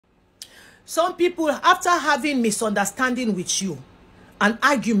Some people, after having misunderstanding with you and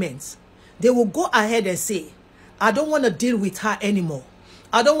arguments, they will go ahead and say, I don't want to deal with her anymore.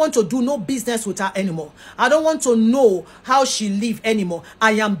 I don't want to do no business with her anymore. I don't want to know how she live anymore.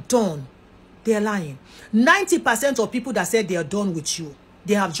 I am done. They're lying. 90% of people that said they are done with you,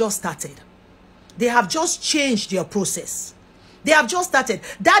 they have just started. They have just changed their process. They have just started.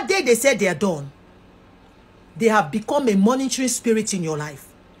 That day they said they are done. They have become a monitoring spirit in your life.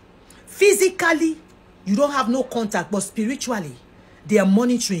 Physically, you don't have no contact, but spiritually, they are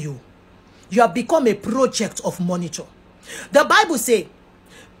monitoring you. You have become a project of monitor. The Bible says,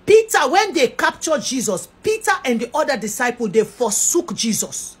 Peter, when they captured Jesus, Peter and the other disciple, they forsook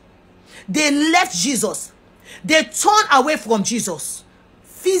Jesus. They left Jesus. They turned away from Jesus.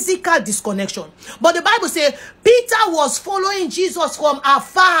 Physical disconnection. But the Bible says, Peter was following Jesus from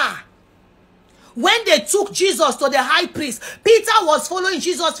afar. When they took Jesus to the high priest, Peter was following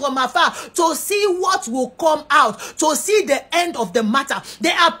Jesus from afar to see what will come out, to see the end of the matter.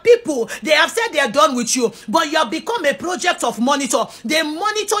 There are people, they have said they are done with you, but you have become a project of monitor. They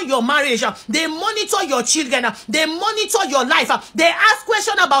monitor your marriage. They monitor your children. They monitor your life. They ask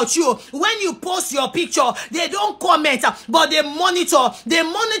questions about you. When you post your picture, they don't comment, but they monitor. They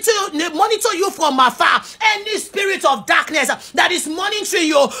monitor you from afar. Any spirit of darkness that is monitoring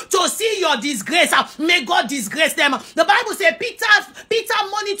you to see your disgrace, may God disgrace them. The Bible says Peter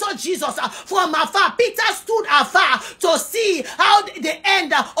monitored Jesus from afar. Peter stood afar to see how the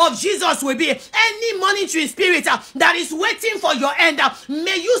end of Jesus will be. Any monitoring spirit that is waiting for your end,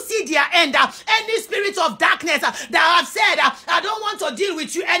 may you see their end. Any spirit of darkness that have said, I don't want to deal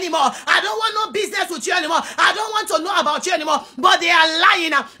with you anymore. I don't want no business with you anymore. I don't want to know about you anymore. But they are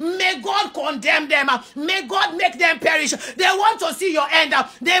lying. May God condemn them. May God make them perish. They want to see your end.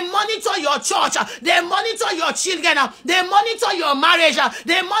 They monitor your church. They monitor your children. They monitor your marriage.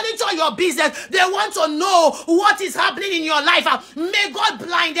 They monitor your business. They want to know what is happening in your life. May God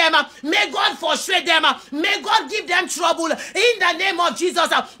blind them. May God frustrate them. May God give them trouble. In the name of Jesus,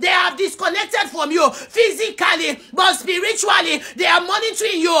 they have disconnected from you physically, but spiritually, they are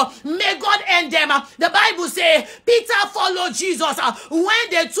monitoring you. May God end them. The Bible says Peter followed Jesus. When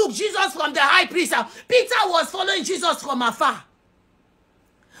they took Jesus from the high priest, Peter was following Jesus from afar.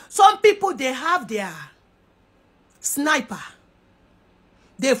 Some people, they have their sniper.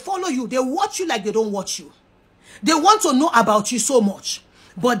 They follow you. They watch you like they don't watch you. They want to know about you so much,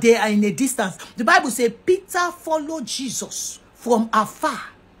 but they are in a distance. The Bible says Peter followed Jesus from afar,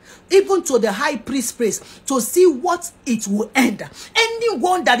 even to the high priest's place, to see what it will end.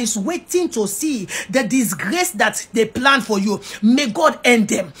 Anyone that is waiting to see the disgrace that they plan for you, may God end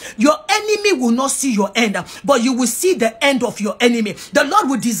them. Your enemy will not see your end, but you will see the end of your enemy. The Lord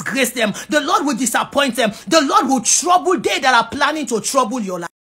will disgrace them. The Lord will disappoint them. The Lord will trouble they that are planning to trouble your life.